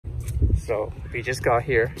So we just got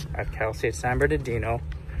here at Cal State San Bernardino,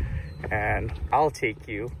 and I'll take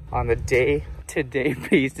you on the day-to-day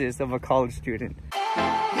basis of a college student.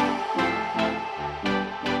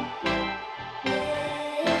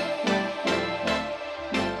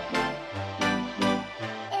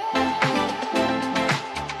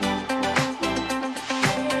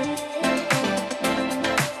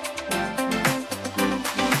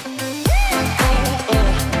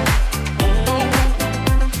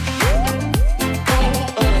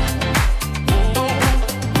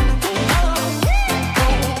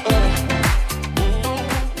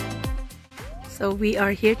 So we are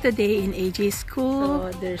here today in AJ's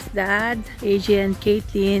school. So there's Dad, AJ and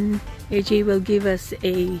Caitlin. AJ will give us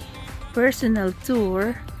a personal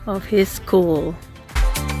tour of his school.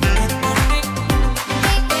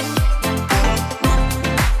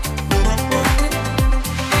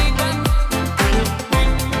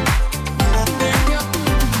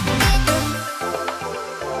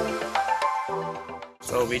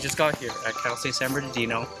 So we just got here at Cal State San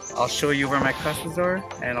Bernardino. I'll show you where my classes are,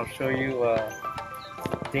 and I'll show you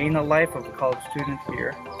day in the life of a college student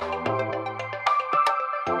here.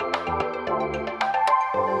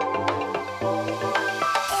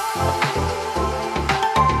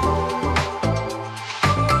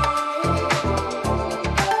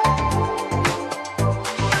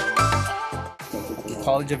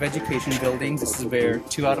 College of Education building. This is where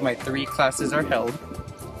 2 out of my 3 classes are held.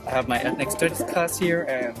 I have my ethnic studies class here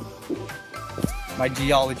and my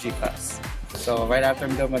geology class. So right after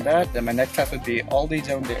I'm done with that, then my next class would be all day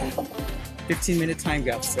down there. 15-minute time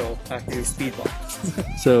gap, so I have to do speed walk.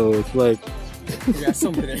 So it's like... yeah,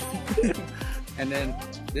 somewhere there. And then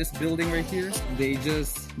this building right here, they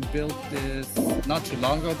just built this not too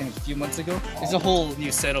long ago, I think a few months ago. It's a whole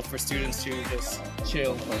new setup for students to just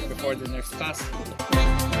chill before the next class.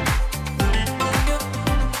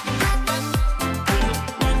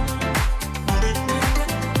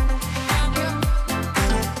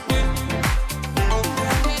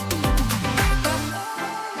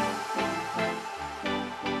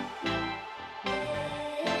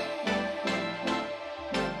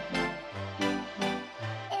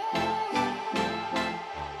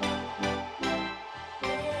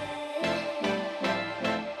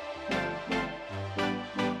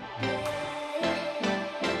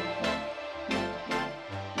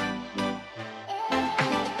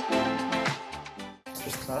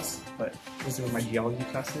 Class, but this is where my geology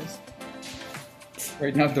class is.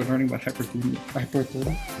 Right now they're learning about hyperthermia.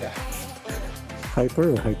 Hyperthermia? Yeah.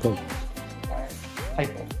 Hyper or hypo?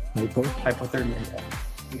 Hypo. Hypo? Hypothermia, yeah.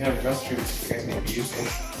 We have restrooms you guys may be using.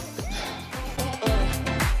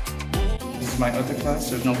 This is my other class.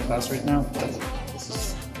 There's no class right now, but this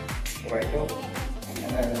is where I go.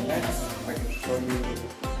 And then next, I can show you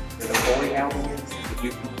where the bowling alley is.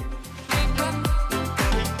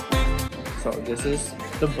 So this is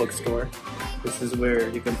the bookstore. This is where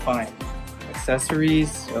you can find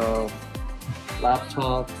accessories,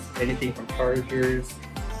 laptops, anything from chargers,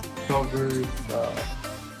 covers,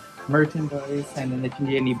 merchandise, and then if you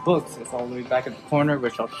need any books, it's all the way back at the corner,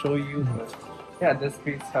 which I'll show you. But yeah, this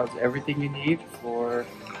place has everything you need for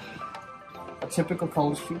a typical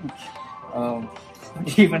college student.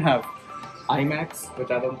 You even have IMAX, which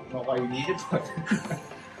I don't know why you need it, but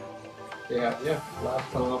yeah,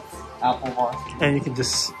 laptops, Apple Watch. And you can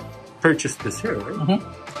just purchase this here, right? Mm-hmm.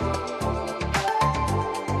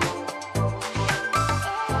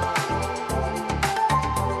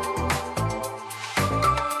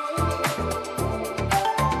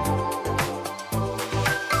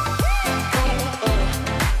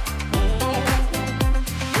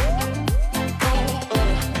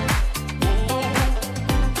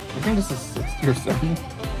 I think this is 60 or 70,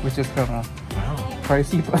 which is kind of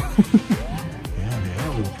pricey, but yeah, they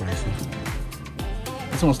are really pricey.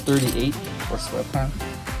 this one's 38 for sweatpants.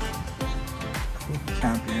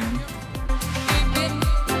 Champion.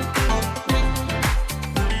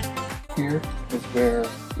 Here is where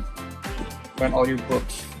find all your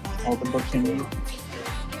books, all the books you need,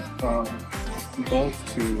 from books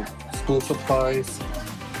to school supplies,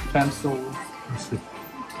 pencils,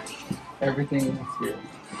 everything is here.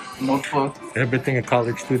 Notebook. Everything a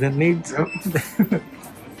college student needs. Yep.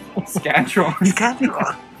 Scantron.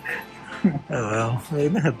 Scantron. Oh well, they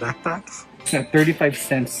even have backpacks. 35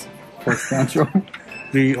 cents for Scantron.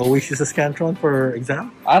 Do you always use a Scantron for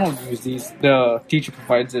exam? I don't use these. The teacher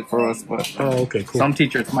provides it for us, but Oh, okay, cool. some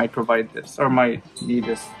teachers might provide this or might need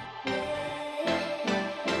this.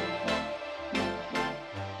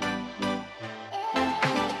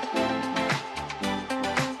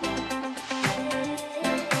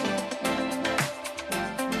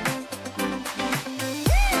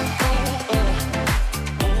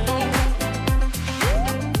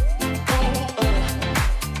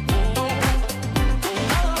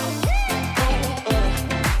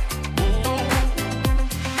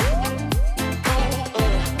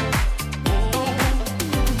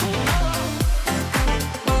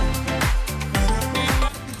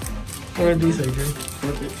 What are these, AJ?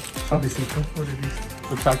 Clip it. What is it? What are these?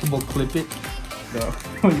 Retractable clip it. The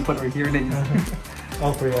when you put it right here, then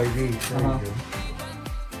Oh, for your ID. There you go.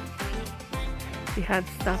 We have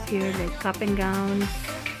stuff here like cap and gowns,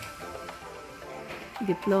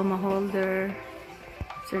 diploma holder,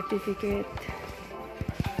 certificate,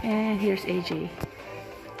 and here's AJ.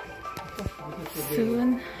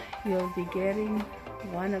 Soon you'll be getting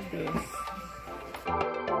one of these.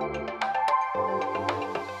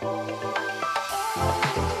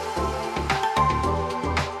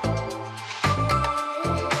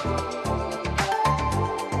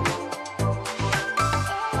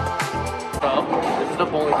 This is the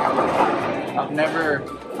bowling alley. I've never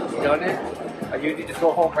done it. I usually just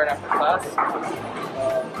go home right after class.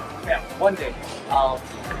 Yeah, one day I'll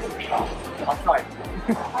try.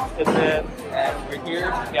 And we're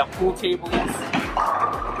here. We have pool tables. This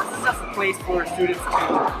is just a place for students to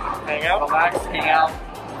hang out, relax, hang out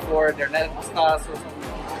for their next class or something.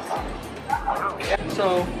 Yeah.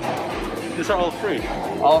 So, these are all free?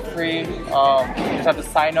 All free. You just have to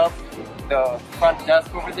sign up the front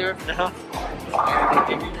desk over there. And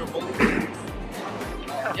they give you your bowl.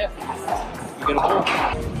 Yeah. You get a bowl.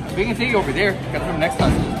 We can take you over there. Got from next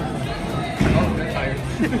class. Oh, they're tired.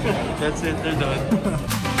 That's it, they're done.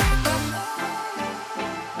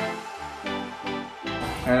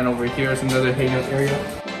 And over here is another hangout area.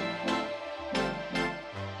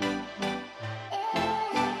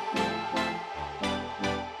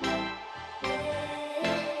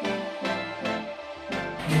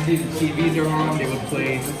 You see the TVs are on, they would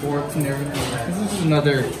play sports and everything. This is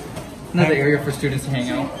another area for students to hang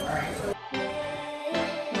out.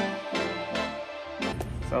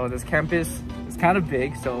 So this campus is kind of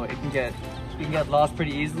big, so you can get lost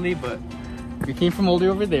pretty easily, but we came from all the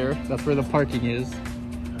way over there. That's where the parking is.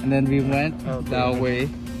 And then we went that way,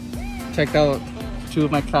 checked out 2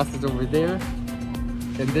 of my classes over there.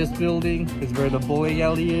 And this building is where the bowling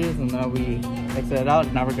alley is, and now we exited out,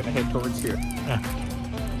 and now we're gonna head towards here.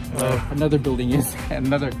 Another building is, and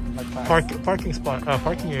another Parking spot,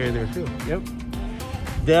 parking area there too. Yep.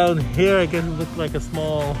 Down here, I guess it looks like a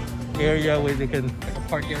small area where they can... Like a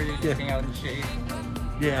park area, just hang out in the shade.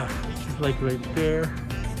 Yeah, it's like right there.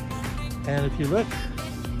 And if you look,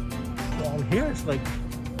 down here it's like...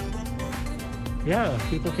 Yeah,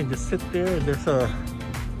 people can just sit there, and there's a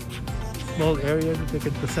small area that they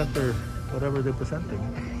can present their whatever they're presenting.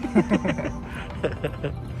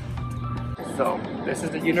 So this is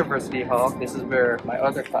the university hall. This is where my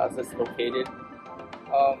other class is located.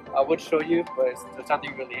 I would show you, but there's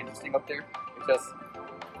nothing really interesting up there. It's just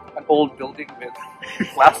an old building with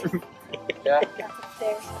classroom. Yeah.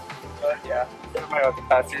 But yeah, this is my other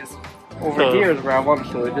classes. Over here is where I want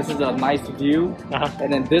to show you. This is a nice view,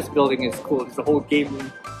 and then this building is cool. It's a whole game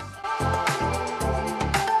room.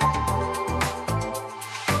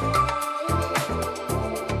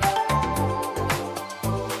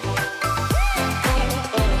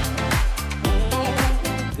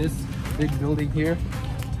 This big building here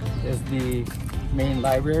is the main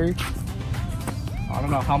library. I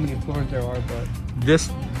don't know how many floors there are, but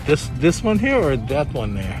This one here or that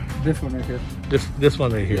one there? this one right here. This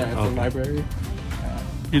one right here. Yeah, it's a library.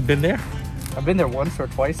 You've been there? I've been there once or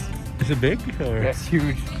twice. Is it big? Or? Yeah, it's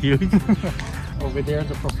huge. Huge? Over there,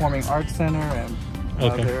 the Performing Arts Center, and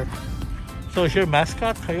there. So is your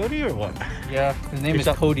mascot Coyote or what? Yeah, his name is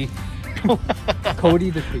Cody. Cody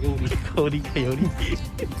the Coyote. Cody Coyote.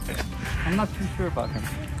 I'm not too sure about him,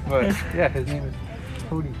 but yeah, his name is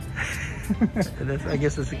Cody. I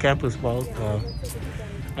guess it's a campus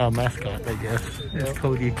mascot, I guess. Yep. It's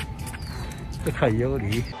Cody the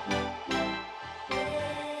Coyote.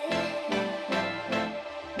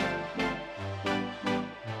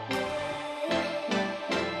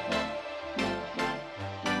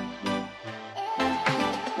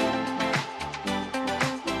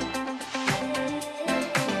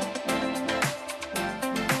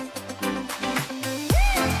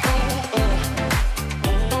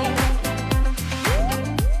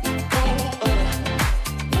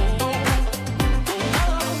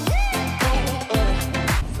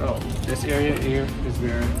 This area here is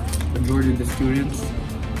where the majority of the students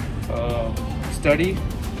study.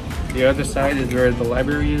 The other side is where the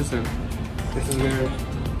library is, and this is where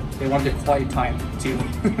they want their quiet time to, to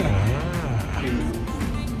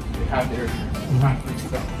have their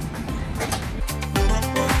stuff.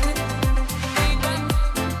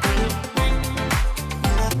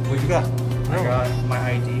 What you got? I got my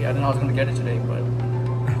ID. I didn't know I was gonna get it today, but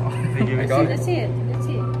I got it. Let's see it. Let's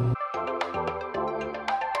see it.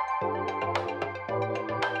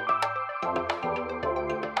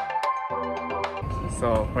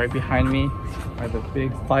 So right behind me are the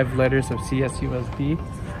big 5 letters of CSUSB.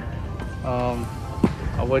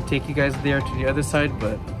 I would take you guys there to the other side,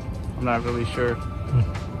 but I'm not really sure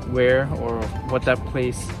where or what that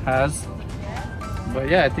place has. But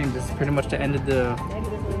yeah, I think this is pretty much the end of the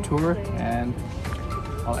tour, and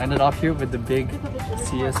I'll end it off here with the big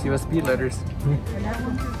CSUSB letters.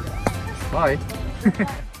 Bye.